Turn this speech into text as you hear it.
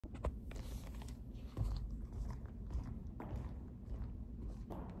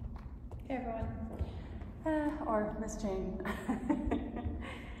Hey everyone, or Miss Jane.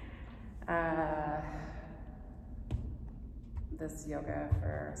 This yoga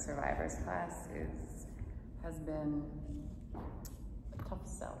for survivors class has been a tough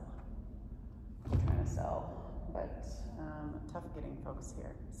sell. I'm trying to sell, but tough getting folks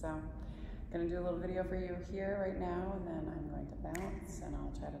here. So I'm gonna do a little video for you here right now, and then I'm going to bounce, and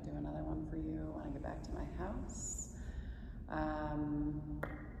I'll try to do another one for you when I get back to my house.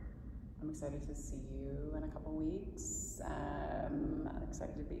 I'm excited to see you in a couple weeks. I'm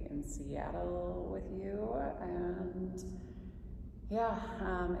excited to be in Seattle with you, and yeah,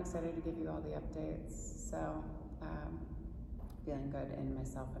 I'm excited to give you all the updates. So feeling good in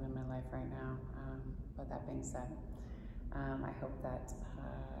myself and in my life right now. But that being said, I hope that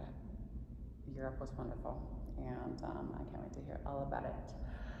Europe was wonderful, and I can't wait to hear all about it.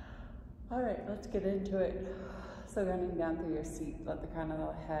 All right, let's get into it. So running down through your seat, let the crown of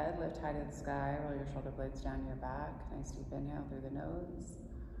the head lift high to the sky, roll your shoulder blades down your back. Nice deep inhale through the nose.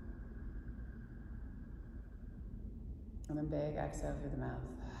 And then big exhale through the mouth.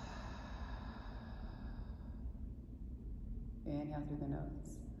 Inhale through the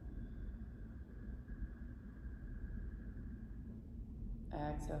nose.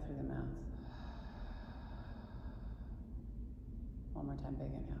 Exhale through the mouth. One more time, big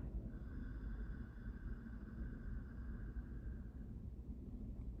inhale.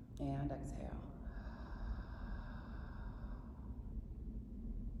 And exhale.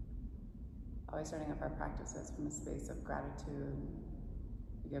 Always starting up our practices from a space of gratitude.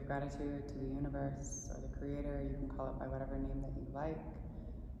 You give gratitude to the universe or the creator. You can call it by whatever name that you like.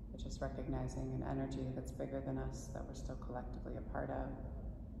 But just recognizing an energy that's bigger than us, that we're still collectively a part of.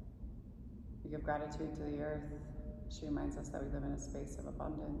 You give gratitude to the earth. She reminds us that we live in a space of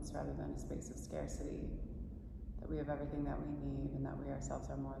abundance rather than a space of scarcity. That we have everything that we need and that we ourselves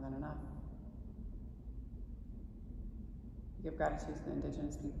are more than enough. We give gratitude to the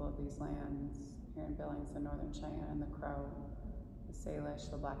indigenous people of these lands, here in Billings, the Northern Cheyenne, and the Crow, the Salish,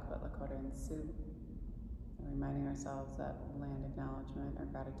 the Blackfoot, Lakota, and Sioux. And reminding ourselves that land acknowledgement or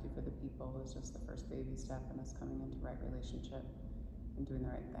gratitude for the people is just the first baby step in us coming into right relationship and doing the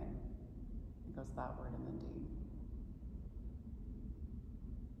right thing. It goes that word and then deed.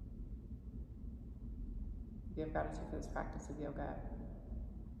 We give gratitude for this practice of yoga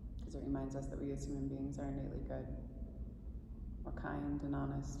because it reminds us that we as human beings are innately good. We're kind and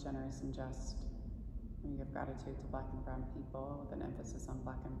honest, generous and just. We give gratitude to Black and Brown people with an emphasis on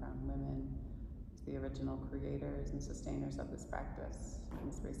Black and Brown women, to the original creators and sustainers of this practice in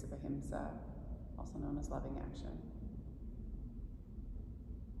the space of ahimsa, also known as loving action.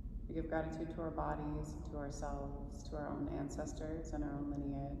 We give gratitude to our bodies, to ourselves, to our own ancestors and our own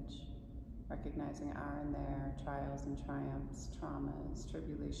lineage, recognizing our and their trials and triumphs, traumas,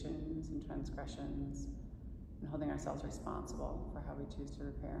 tribulations, and transgressions, and holding ourselves responsible for how we choose to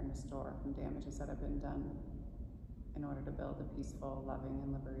repair and restore from damages that have been done in order to build a peaceful, loving,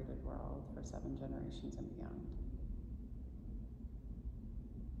 and liberated world for 7 generations and beyond.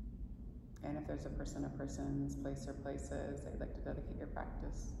 And if there's a person or persons, place or places that you'd like to dedicate your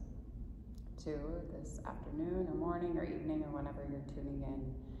practice to this afternoon or morning or evening or whenever you're tuning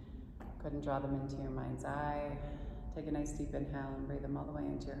in, go ahead and draw them into your mind's eye. Take a nice deep inhale and breathe them all the way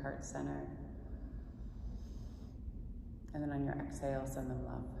into your heart center. And then on your exhale, send them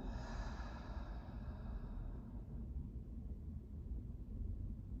love.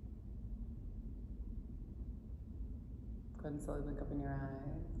 Go ahead and slowly blink open your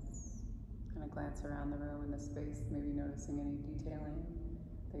eyes. Kind of glance around the room and the space, maybe noticing any detailing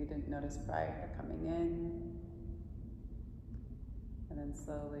that you didn't notice prior to coming in. And then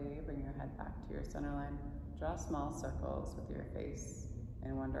slowly bring your head back to your center line. Draw small circles with your face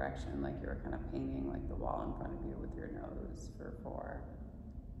in one direction, like you were kind of painting like the wall in front of you with your nose for 4,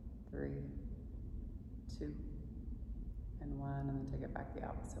 3, 2, and 1, and then take it back the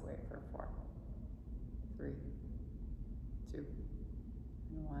opposite way for 4, 3, 2,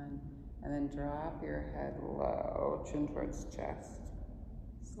 and 1. And then drop your head low, chin towards chest.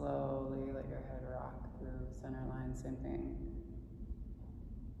 Slowly let your head rock through center line, same thing.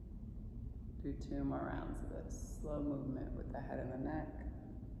 Do 2 more rounds of this. Slow movement with the head and the neck.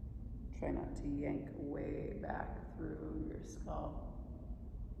 Try not to yank way back through your skull.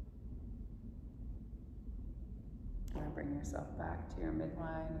 And bring yourself back to your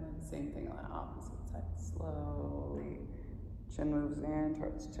midline, and then same thing on the opposite side. Slowly. Chin moves in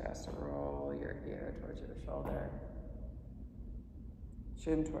towards chest. Roll your ear towards your shoulder.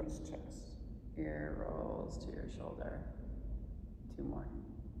 Chin towards chest. Ear rolls to your shoulder. 2 more.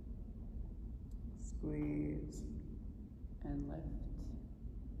 Squeeze and lift.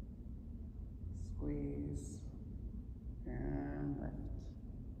 Squeeze. And lift.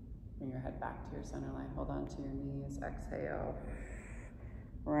 Bring your head back to your center line. Hold on to your knees. Exhale.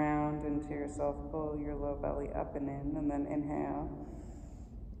 Round into yourself. Pull your low belly up and in. And then inhale.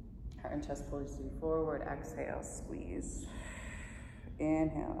 Heart and chest pulls you forward. Exhale. Squeeze.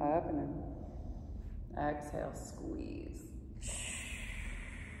 Inhale. Up and in. Exhale. Squeeze.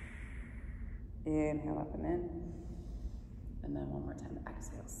 Inhale. Up and in. And then one more time.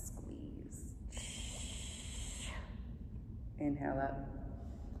 Exhale. Squeeze. Inhale up.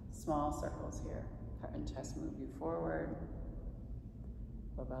 Small circles here. Heart and chest move you forward.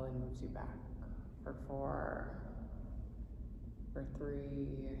 Low belly moves you back. For 4. For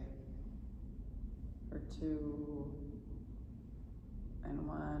 3. For 2. And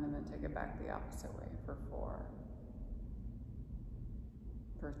 1. And then take it back the opposite way. For 4.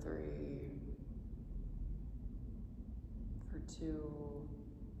 For 3. For 2.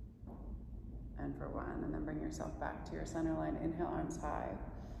 And for 1, and then bring yourself back to your center line. Inhale, arms high.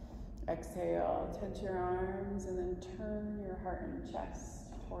 Exhale, tense your arms, and then turn your heart and chest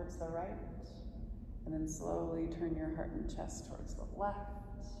towards the right. And then slowly turn your heart and chest towards the left.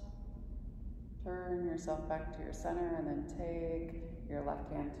 Turn yourself back to your center, and then take your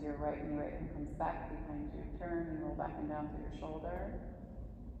left hand to your right, and your right hand comes back behind you. Turn and roll back and down through your shoulder.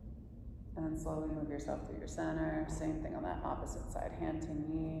 And then slowly move yourself through your center. Same thing on that opposite side. Hand to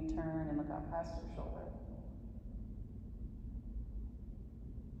knee, turn and look out past your shoulder.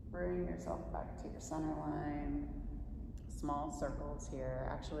 Bring yourself back to your center line. Small circles here.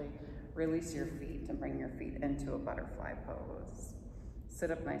 Actually, release your feet and bring your feet into a butterfly pose.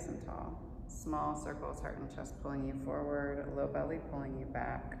 Sit up nice and tall. Small circles, heart and chest pulling you forward, low belly pulling you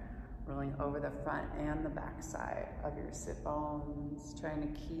back. Rolling over the front and the back side of your sit bones. Trying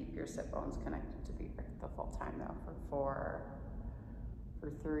to keep your sit bones connected to the earth the full time though. For 4, for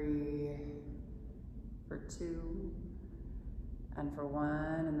 3, for 2, and for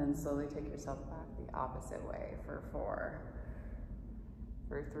 1. And then slowly take yourself back the opposite way. For 4,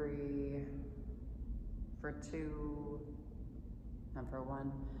 for 3, for 2, and for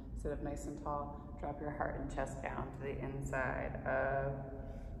 1. Sit up nice and tall. Drop your heart and chest down to the inside of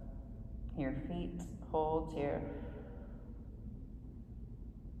your feet. Hold here.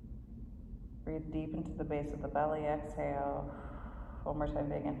 Breathe deep into the base of the belly. Exhale. One more time,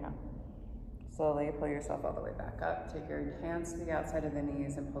 big inhale. Slowly pull yourself all the way back up. Take your hands to the outside of the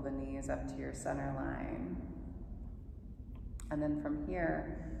knees and pull the knees up to your center line. And then from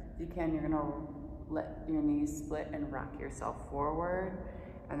here, if you can, you're gonna let your knees split and rock yourself forward.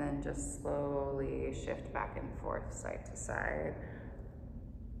 And then just slowly shift back and forth, side to side.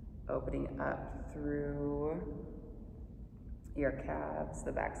 Opening up through your calves,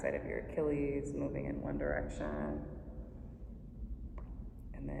 the backside of your Achilles, moving in one direction.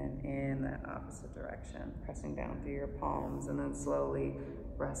 And then in that opposite direction, pressing down through your palms, and then slowly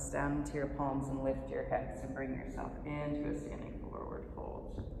rest down into your palms and lift your hips and bring yourself into a standing forward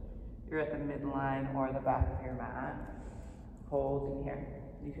fold. You're at the midline or the back of your mat. Hold in here.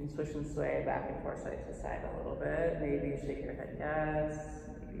 You can swish and sway back and forth, side to side a little bit. Maybe you shake your head yes.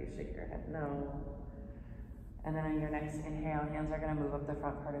 You shake your head no. And then on your next inhale, hands are going to move up the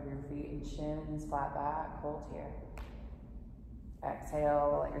front part of your feet, shins flat back, hold here.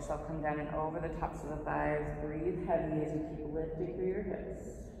 Exhale, let yourself come down and over the tops of the thighs. Breathe heavy as you keep lifting through your hips.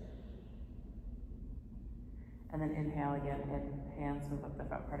 And then inhale again, hands move up the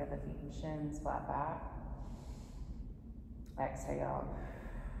front part of the feet and shins flat back. Exhale,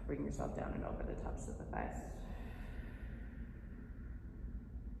 bring yourself down and over the tops of the thighs.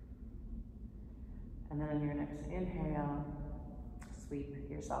 And then on your next inhale, sweep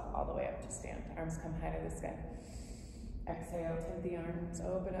yourself all the way up to stand. Arms come high to the sky. Exhale, tip the arms,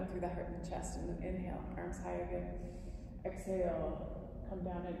 open up through the heart and chest, and then inhale, arms high again. Exhale, come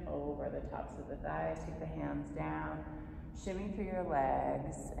down and over the tops of the thighs. Take the hands down, shimmy through your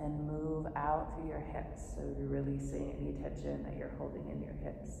legs, and move out through your hips. So you're releasing any tension that you're holding in your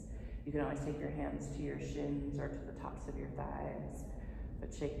hips. You can always take your hands to your shins or to the tops of your thighs,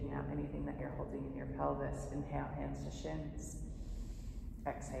 but shaking out anything that you're holding in your pelvis. Inhale, hands to shins.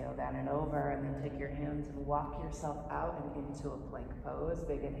 Exhale, down and over, and then take your hands and walk yourself out and into a plank pose.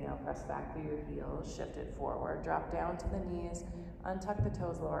 Big inhale, press back through your heels, shift it forward, drop down to the knees, untuck the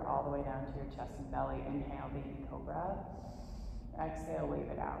toes, lower all the way down to your chest and belly. Inhale, baby cobra. Exhale, wave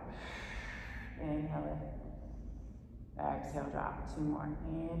it out. Inhale, lift. Exhale, drop. 2 more.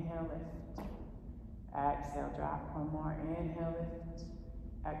 Inhale, lift. Exhale, drop. 1 more. Inhale, lift.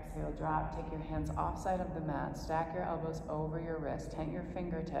 Exhale, drop. Take your hands offside of the mat. Stack your elbows over your wrist. Tent your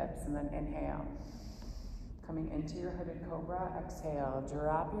fingertips, and then inhale. Coming into your hooded cobra, exhale,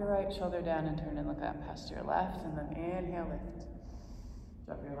 drop your right shoulder down and turn and look up past your left, and then inhale, lift.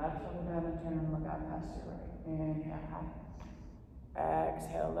 Drop your left shoulder down and turn and look up past your right. Inhale, high.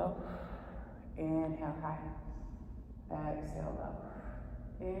 Exhale, low. Inhale, high. Exhale, low.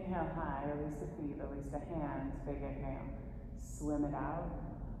 Inhale, high. Release the feet, release the hands. Big inhale. Swim it out.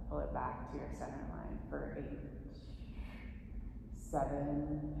 Pull it back to your center line for 8,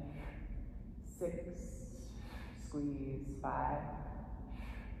 7, 6, squeeze, 5,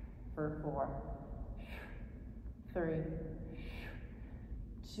 for 4, 3,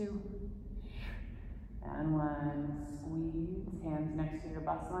 2, and 1. Squeeze, hands next to your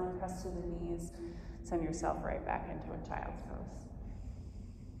bust line, press to the knees. Send yourself right back into a child's pose.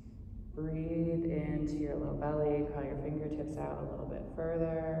 Breathe into your low belly, crawl your fingertips out a little bit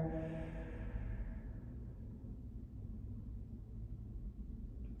further.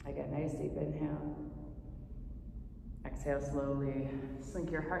 Again, nice deep inhale. Exhale slowly.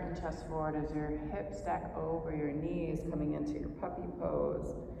 Slink your heart and chest forward as your hips stack over your knees, coming into your puppy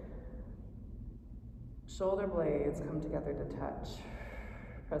pose. Shoulder blades come together to touch.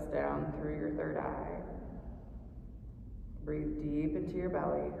 Press down through your third eye. Breathe deep into your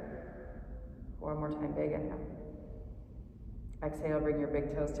belly. One more time, big inhale. Exhale, bring your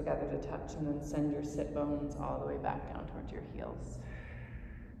big toes together to touch, and then send your sit bones all the way back down towards your heels.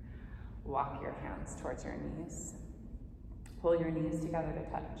 Walk your hands towards your knees. Pull your knees together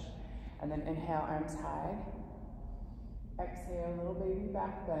to touch, and then inhale, arms high. Exhale, little baby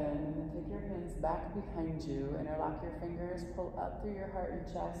back bend, and then take your hands back behind you, interlock your fingers, pull up through your heart and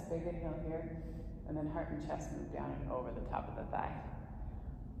chest, big inhale here, and then heart and chest move down and over the top of the thigh.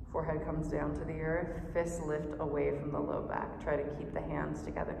 Forehead comes down to the earth, fists lift away from the low back. Try to keep the hands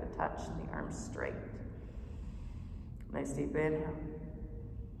together to touch and the arms straight. Nice deep inhale.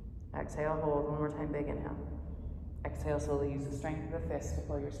 Exhale, hold, one more time, big inhale. Exhale, slowly use the strength of the fist to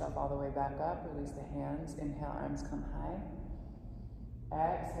pull yourself all the way back up. Release the hands, inhale, arms come high.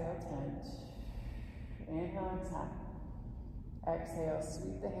 Exhale, tent. Inhale, arms high. Exhale,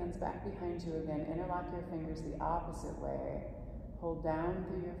 sweep the hands back behind you again. Interlock your fingers the opposite way. Hold down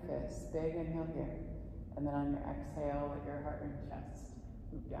through your fists. Big inhale here. And then on your exhale, let your heart and chest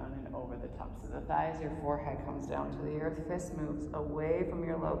move down and over the tops of the thighs. Your forehead comes down to the earth. Fist moves away from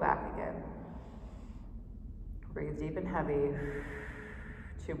your low back again. Breathe deep and heavy.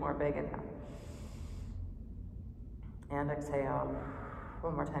 2 more, big inhale. And exhale.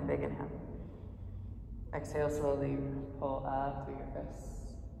 One more time, big inhale. Exhale, slowly pull up through your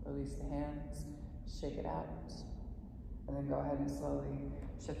fists. Release the hands. Shake it out. And then go ahead and slowly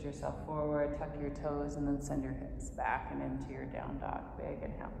shift yourself forward, tuck your toes, and then send your hips back and into your down dog. Big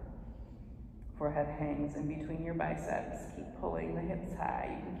inhale. Forehead hangs in between your biceps. Keep pulling the hips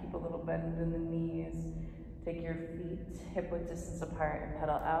high. You can keep a little bend in the knees. Take your feet hip-width distance apart and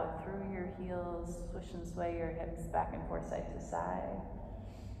pedal out through your heels. Swish and sway your hips back and forth, side to side.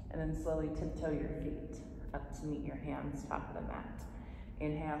 And then slowly tiptoe your feet up to meet your hands, top of the mat.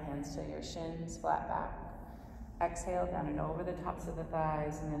 Inhale, hands to your shins, flat back. Exhale, down and over the tops of the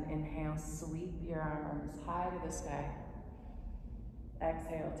thighs, and then inhale, sweep your arms high to the sky.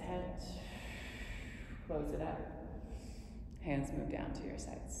 Exhale, tent. Close it up. Hands move down to your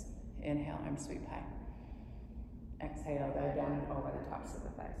sides. Inhale, arms sweep high. Exhale, go down and over the tops of the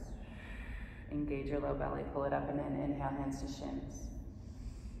thighs. Engage your low belly, pull it up, and then inhale, hands to shins.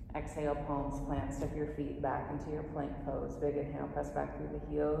 Exhale, palms plant, step your feet back into your plank pose. Big inhale, press back through the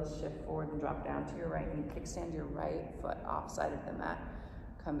heels, shift forward and drop down to your right knee. Kickstand your right foot off side of the mat.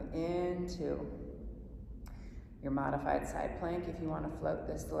 Come into your modified side plank. If you want to float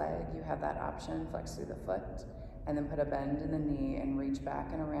this leg, you have that option. Flex through the foot, and then put a bend in the knee and reach back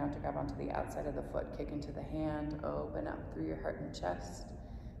and around to grab onto the outside of the foot. Kick into the hand, open up through your heart and chest.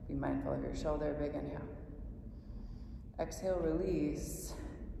 Be mindful of your shoulder. Big inhale. Exhale, release.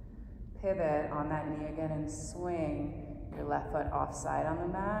 Pivot on that knee again and swing your left foot offside on the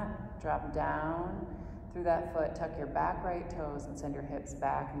mat. Drop down through that foot, tuck your back right toes and send your hips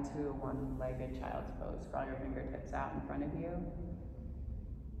back into a one-legged child's pose. Crawl your fingertips out in front of you.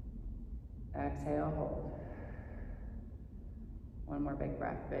 Exhale, hold. One more big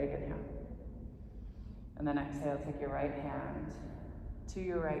breath, big inhale. And then exhale, take your right hand to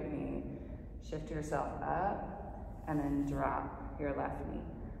your right knee. Shift yourself up and then drop your left knee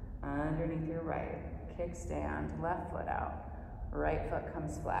underneath your right. Kickstand, left foot out. Right foot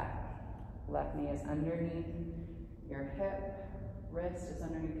comes flat. Left knee is underneath your hip. Wrist is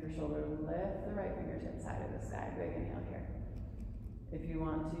underneath your shoulder. Lift the right fingertips high to the sky. Big inhale here. If you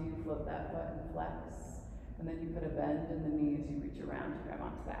want to, float that foot and flex. And then you put a bend in the knees, you reach around to grab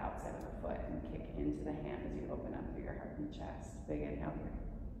onto the outside of the foot and kick into the hand as you open up through your heart and chest. Big inhale here.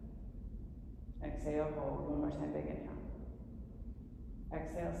 Exhale, hold. One more time, big inhale.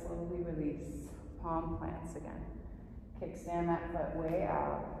 Exhale, slowly release. Palm plants again. Kickstand that foot way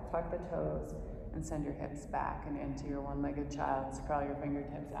out, tuck the toes, and send your hips back and into your one-legged child. Scroll your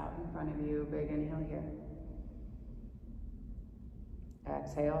fingertips out in front of you. Big inhale here.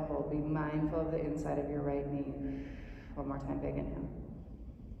 Exhale, hold. Be mindful of the inside of your right knee. One more time, big inhale.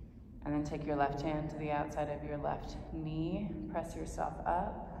 And then take your left hand to the outside of your left knee. Press yourself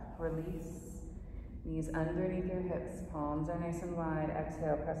up. Release. Knees underneath your hips. Palms are nice and wide.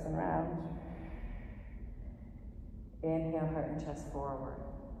 Exhale, press and round. Inhale, heart and chest forward.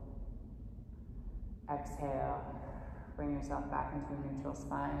 Exhale. Bring yourself back into a neutral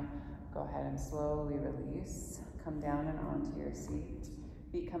spine. Go ahead and slowly release. Come down and onto your seat.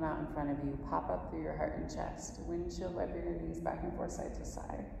 Feet come out in front of you. Pop up through your heart and chest. Windshield wiper your knees back and forth, side to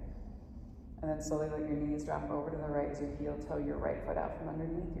side. And then slowly let your knees drop over to the right as you heel toe your right foot out from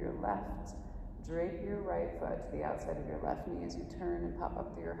underneath your left. Drape your right foot to the outside of your left knee as you turn and pop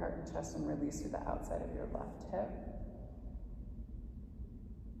up through your heart and chest and release through the outside of your left hip.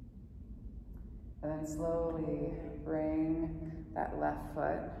 And then slowly bring that left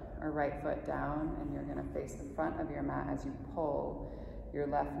foot or right foot down, and you're gonna face the front of your mat as you pull your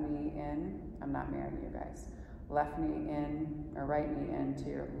left knee in. I'm not mirroring you guys. Left knee in, or right knee in to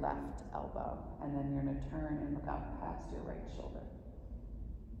your left elbow. And then you're gonna turn and look out past your right shoulder.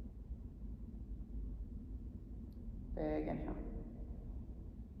 Big inhale.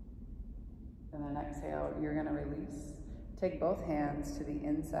 And then exhale, you're gonna release. Take both hands to the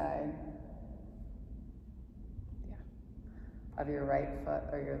inside of your right foot,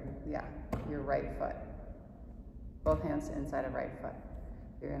 or your right foot. Both hands to inside of right foot.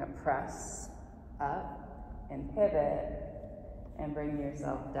 You're gonna press up and pivot and bring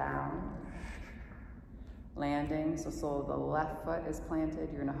yourself down. Landing, so sole of the left foot is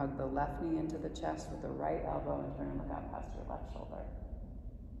planted. You're gonna hug the left knee into the chest with the right elbow and turn and look out past your left shoulder.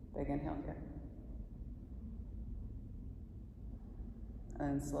 Big inhale here.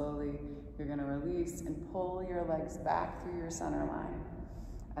 And then slowly, you're gonna release and pull your legs back through your center line.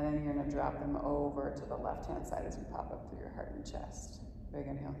 And then you're gonna drop them over to the left-hand side as you pop up through your heart and chest. Big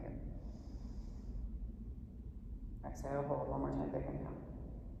inhale here. Exhale, hold. One more time, big inhale.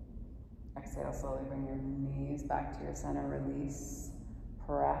 Exhale, slowly bring your knees back to your center, release.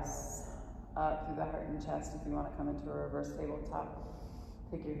 Press up through the heart and chest. If you wanna come into a reverse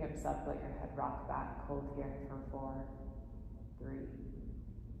tabletop, pick your hips up, let your head rock back. Hold here for 4, 3,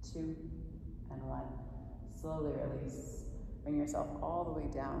 2, and 1. Slowly release. Bring yourself all the way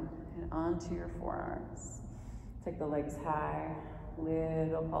down and onto your forearms. Take the legs high,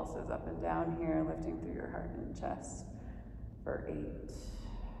 little pulses up and down here, lifting through your heart and chest for 8,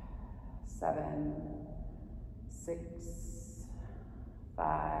 7, 6,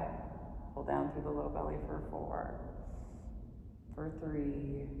 5. Pull down through the low belly for 4, for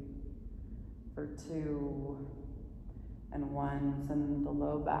 3, for 2, and 1. Send the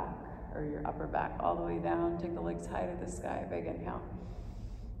low back or your upper back all the way down. Take the legs high to the sky. Big inhale.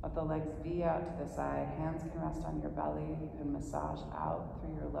 Let the legs V out to the side. Hands can rest on your belly. You can massage out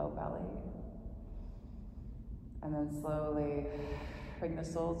through your low belly. And then slowly bring the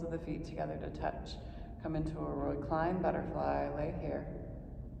soles of the feet together to touch. Come into a reclined butterfly. Lay here.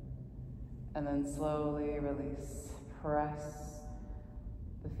 And then slowly release. Press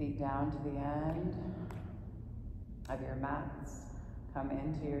the feet down to the end of your mats. Come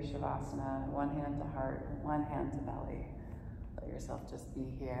into your Shavasana, one hand to heart, one hand to belly. Let yourself just be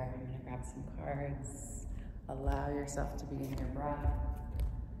here. I'm gonna grab some cards. Allow yourself to be in your breath.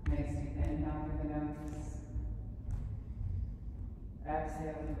 Nice deep inhale through the nose.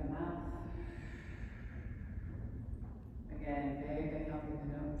 Exhale through the mouth. Again, big inhale through the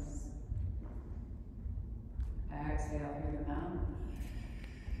nose. Exhale through the mouth.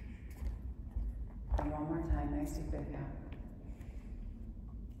 And one more time, nice deep inhale.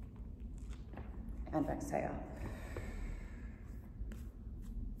 And exhale.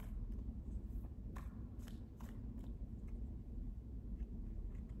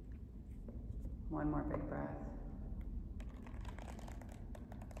 One more big breath.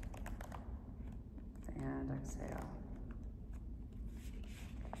 And exhale.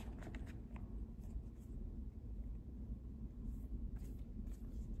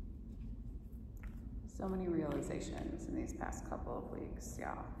 So many realizations in these past couple of weeks,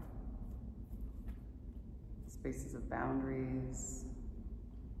 yeah. Spaces of boundaries,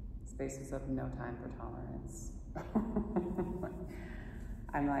 spaces of no time for tolerance.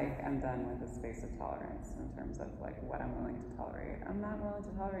 I'm done with the space of tolerance in terms of like what I'm willing to tolerate. I'm not willing to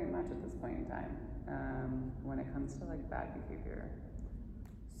tolerate much at this point in time when it comes to like bad behavior.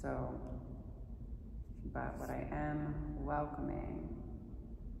 So, but what I am welcoming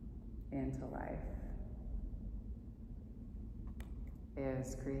into life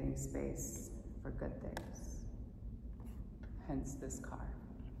is creating space for good things. Hence this card.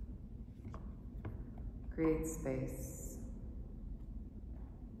 Create space.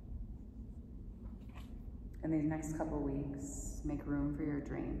 In these next couple weeks, make room for your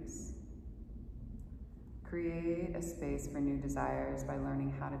dreams. Create a space for new desires by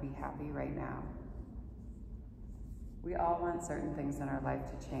learning how to be happy right now. We all want certain things in our life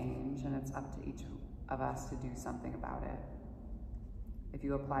to change, and it's up to each of us to do something about it. If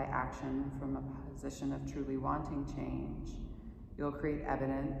you apply action from a position of truly wanting change, you'll create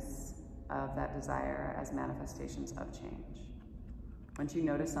evidence of that desire as manifestations of change. Once you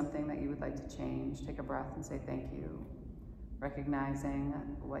notice something that you would like to change, take a breath and say thank you. Recognizing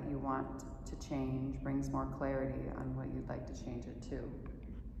what you want to change brings more clarity on what you'd like to change it to.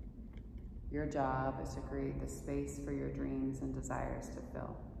 Your job is to create the space for your dreams and desires to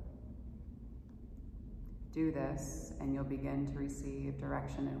fill. Do this, and you'll begin to receive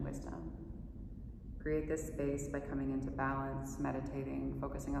direction and wisdom. Create this space by coming into balance, meditating,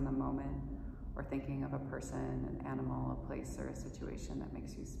 focusing on the moment, or thinking of a person, an animal, a place, or a situation that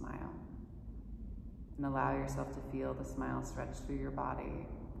makes you smile. And allow yourself to feel the smile stretch through your body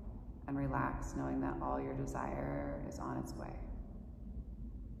and relax, knowing that all your desire is on its way.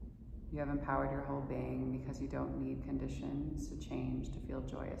 You have empowered your whole being because you don't need conditions to change to feel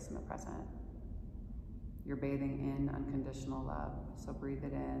joyous in the present. You're bathing in unconditional love, so breathe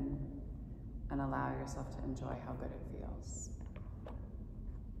it in and allow yourself to enjoy how good it feels.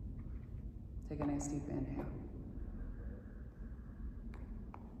 Take a nice deep inhale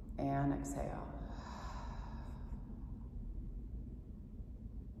and exhale.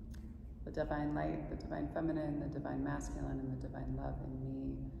 The divine light, the divine feminine, the divine masculine, and the divine love in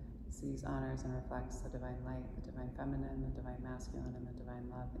me sees, honors, and reflects the divine light, the divine feminine, the divine masculine, and the divine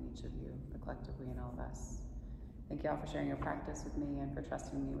love in each of you, the collectively in all of us. Thank you all for sharing your practice with me and for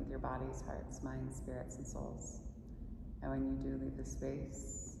trusting me with your bodies, hearts, minds, spirits, and souls. And when you do leave this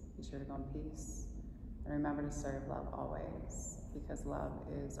space, be sure to go in peace. And remember to serve love always, because love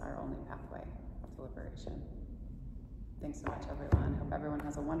is our only pathway to liberation. Thanks so much, everyone. Hope everyone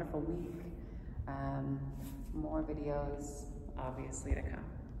has a wonderful week. More videos, obviously, to come.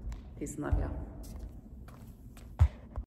 Peace and love, y'all.